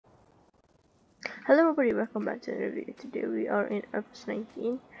Hello everybody, welcome back to another video. Today we are in episode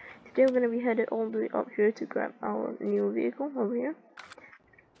 19. Today we're going to be headed all the way up here to grab our new vehicle over here.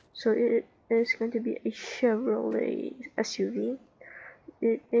 So it is going to be a Chevrolet SUV.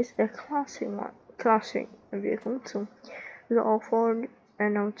 It is a classic vehicle. So we got all Ford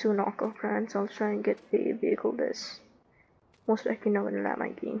and now two knockoff brands. I'll try and get a vehicle that's most likely not going to land my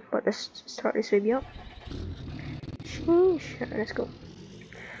game. But let's start this baby up. Sheesh, let's go.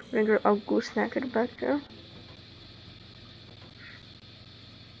 We're going to grab our goose snack at the back there.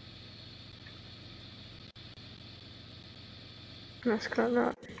 Let's grab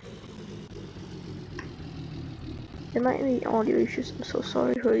that. There might be audio issues, I'm so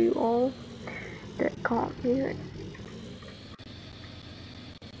sorry for you all that can't hear it.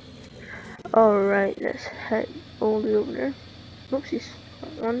 Alright, let's head all the way over there. Oopsies,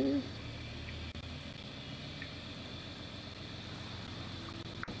 one.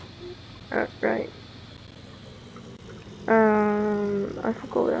 Alright. I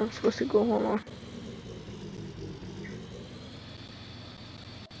forgot where I'm supposed to go, hold on.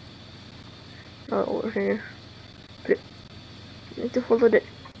 Oh, over here. But I need to follow the.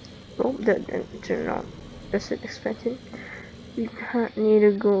 Oh, that didn't turn out as expected. We need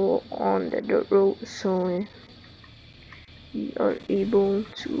to go on the dirt road so we are able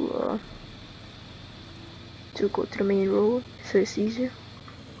to go to the main road so it's easier.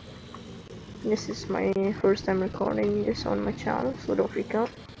 This is my first time recording this on my channel, so don't freak out.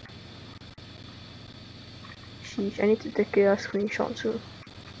 Sheesh, I need to take a screenshot too.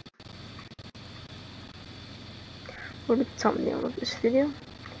 For the thumbnail of this video.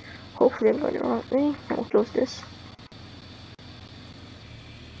 Hopefully I'm going the right way. I'll close this.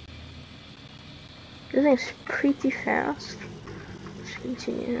 This thing's pretty fast. Let's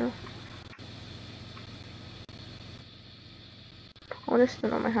continue now. Oh, this is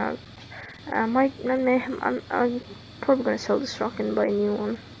on my hand. I'm probably gonna sell this truck and buy a new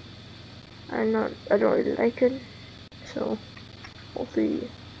one. I don't really like it, so hopefully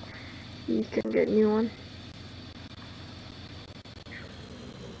you can get a new one.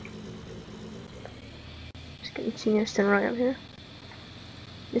 Just continue to right up here.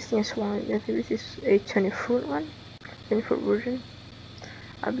 This thing is one. I think this is a 20-foot one, 20-foot version.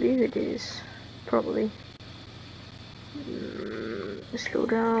 I believe it is. Probably. Slow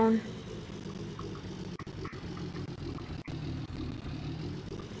down.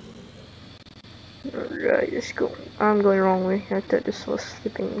 Alright, let's go. I'm going the wrong way. I thought this was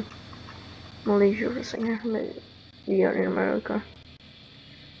flipping Malaysia for a second, but we are in America.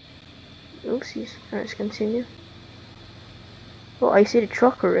 Oopsies. Let's continue. Oh, I see the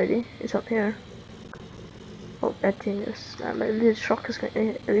truck already. It's up here. Oh, that thing is. The truck is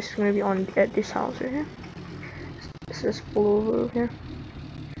gonna be on at this house right here. Let's just pull over here.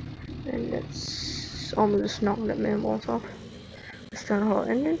 And let's almost knock that man balls off. Let's turn our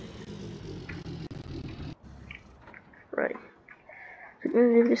engine. Right. So we're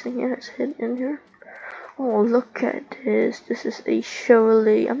gonna leave this thing here. Let's head in here. Oh, look at this. This is a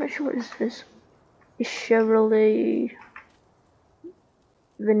Chevrolet. I'm not sure what this is. A Chevrolet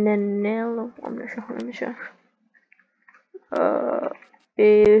Venanello. I'm not sure. Let me check. A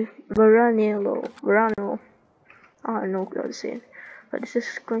Verano. I don't know what to say. But this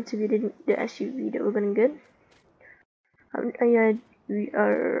is going to be the SUV that we're gonna get. Yeah, we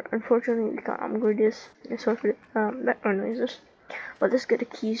are unfortunately we can't upgrade this. Sorry for the background noises. But let's get the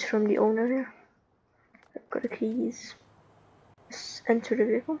keys from the owner here. I've got the keys. Let's enter the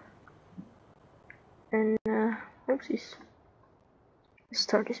vehicle. And oopsies. Let's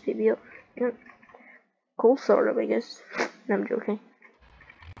start this baby up. Yep. Cold startup, I guess. No, I'm joking.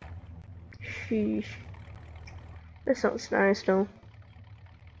 Sheesh. That sounds nice though.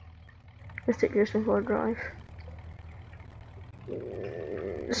 Let's take this one for a drive.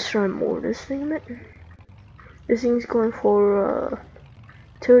 Let's try more of this thing a bit. This thing's going for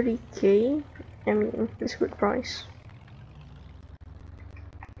 30k. I mean, it's a good price.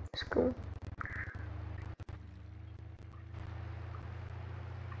 Let's go.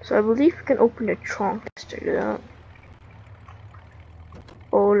 So I believe we can open the trunk. Let's check it out.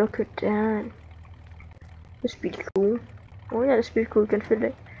 Oh, look at that. That's pretty cool. Oh yeah, that's pretty cool. You can fit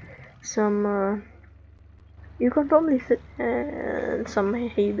like some you can probably fit some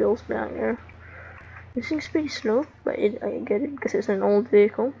hay bales back there. This thing's pretty slow, but I get it because it's an old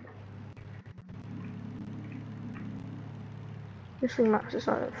vehicle. This thing maxes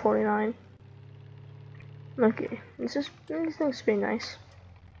out at 49. Okay, this thing's pretty nice.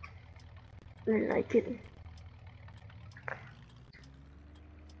 I really like it.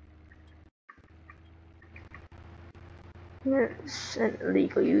 Yeah, it's an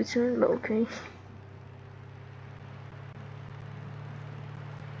illegal U-turn, but okay.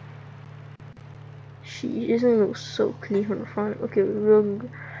 She doesn't look so clean from the front. Okay,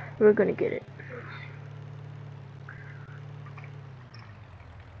 we're gonna get it.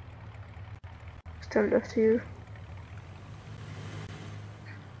 Start left here.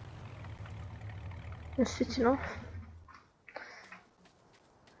 That's it enough.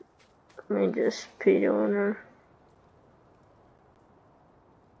 Let me just put it on her.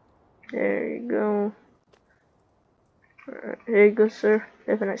 There you go. Alright, here you go, sir.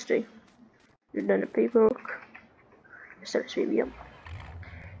 Have a nice day. You've done the paperwork. Start this baby up.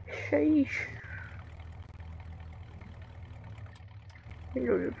 Sheesh.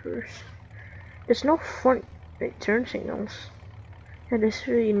 Window reverse. There's no front turn signals. Yeah, there's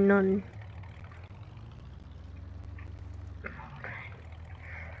really none.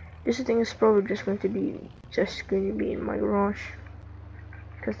 This thing is probably just going to be in my garage.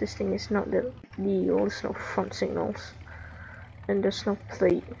 Because this thing is not legal, there's no front signals. And there's no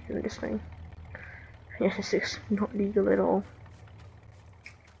plate in this thing. Yes, it's not legal at all.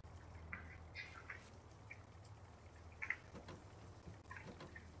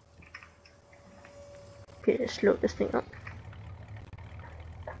 Okay, let's load this thing up.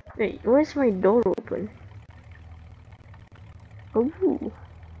 Wait, why is my door open? Oh,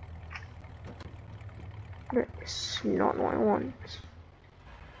 that is not what I want.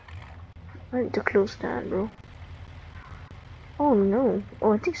 I need to close that, bro. Oh no.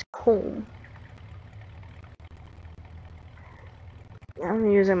 Oh, I think it's home.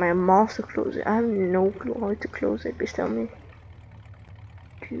 I'm using my mouse to close it. I have no clue how to close it. Please tell me.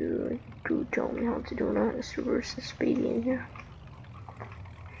 Do tell me how to do that. Let's reverse this baby in here.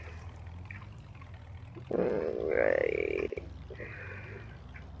 Alright.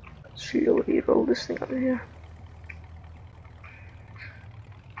 Slowly roll this thing up here.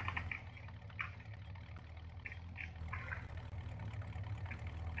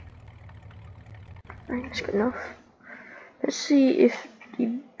 Alright, that's good enough. Let's see if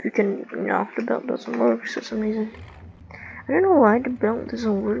we can. No, the belt doesn't work for some reason. I don't know why the belt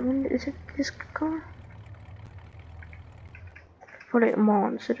doesn't work when is it this car? For like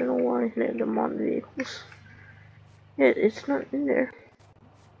mods, I don't know why like the mod vehicles. Yeah, it's not in there.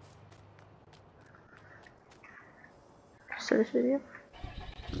 Start this video.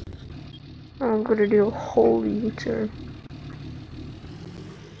 I'm gonna do a whole U-turn.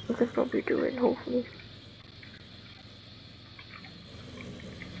 I can probably do it, hopefully.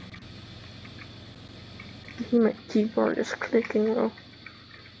 My keyboard is clicking though.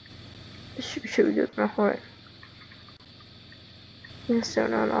 This should be good now, alright. Yes,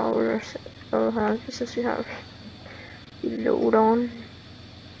 turn on our since we have load on.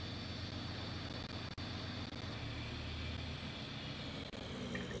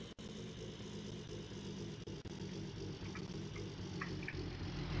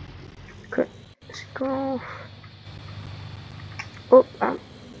 Okay, let's go. Oh, I'm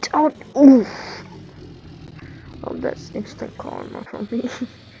out. Ooh. Oh, that's instant karma from me.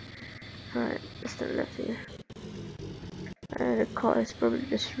 Alright, let's turn left here. The car has probably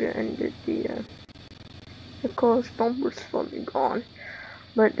just rear-ended the car's bumper's probably gone.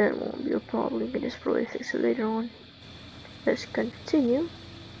 But that won't be a problem, we can just probably fix it later on. Let's continue.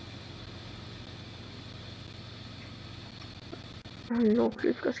 I don't know if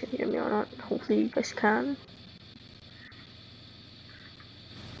you guys can hear me or not. Hopefully you guys can.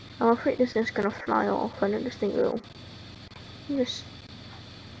 I'm afraid this thing's gonna fly off and then this thing will just...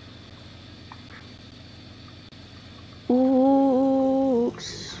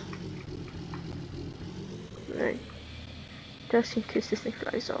 Oops. Right. Just in case this thing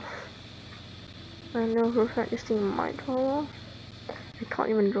flies off. I know for a fact this thing might fall off. I can't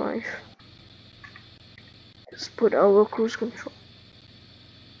even drive. Just put our cruise control.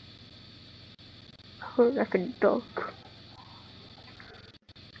 Oh, like a duck.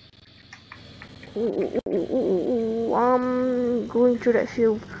 Ooh, I'm going through that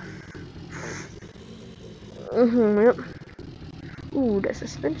field. Yep. Ooh, that's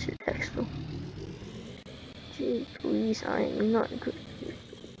suspension text though. Gee, please, I'm not good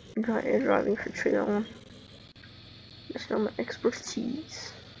driving for trailer one. That's not my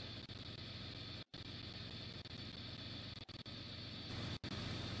expertise.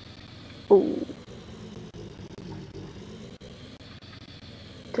 Oh.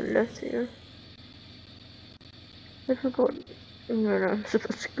 To the left here. I forgot where I'm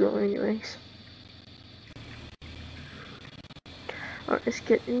supposed to go anyways. Alright, let's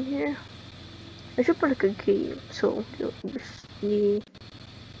get in here. I should put like a game so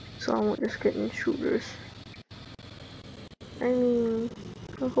so I won't just get intruders. I mean,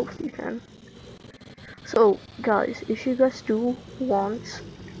 well, hopefully you can. So guys, if you guys do want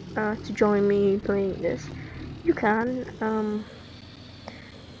to join me playing this, you can.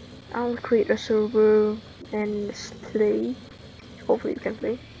 I'll create a server and play. Hopefully you can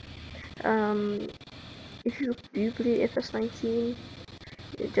play. If you play FS19,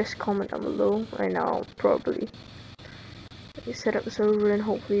 just comment down below and I'll probably set up a server and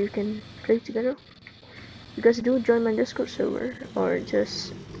hopefully you can play together. You guys do join my Discord server or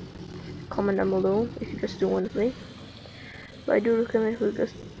just comment down below if you guys do want to play. But I do recommend for you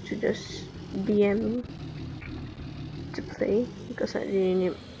guys to just DM me to play because I really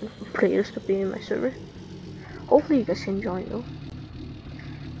need players to play in my server. Hopefully you guys can join though.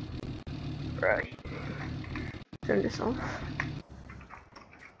 Right. Turn this off.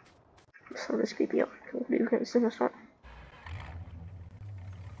 So this PP up. Hopefully you can see this one.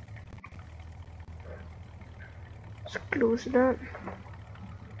 Let's close that.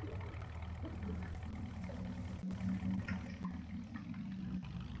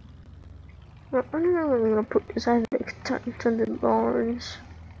 I don't know I'm gonna put this. I have like tons of barns.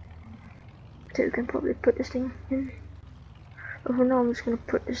 So you can probably put this thing in. But for now I'm just gonna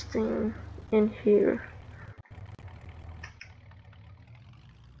put this thing in here.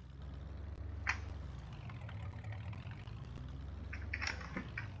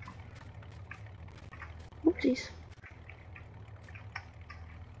 Oopsies.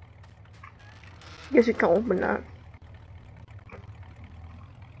 Guess we can't open that.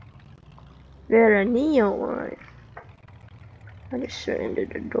 There a Neo one. I just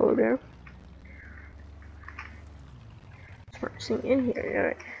surrendered the door there. Smart thing in here,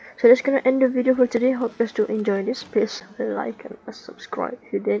 alright. So that's gonna end the video for today. Hope you guys do enjoy this. Please like and subscribe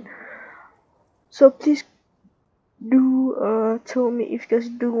if you did. So please do tell me if you guys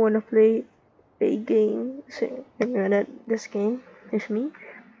do wanna play a game, so this game with me.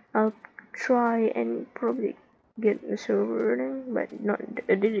 I'll try and probably get the server running, but not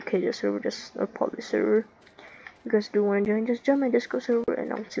a dedicated server, just a public server. If you guys do want to join, just join my Discord server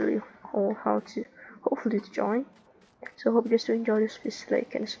and I'll tell you all how to hopefully to join. So hope you guys do enjoy this. Please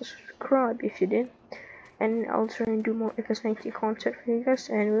like and subscribe if you did, and I'll try and do more FS19 content for you guys,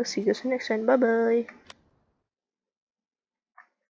 and we'll see you guys next time. Bye bye.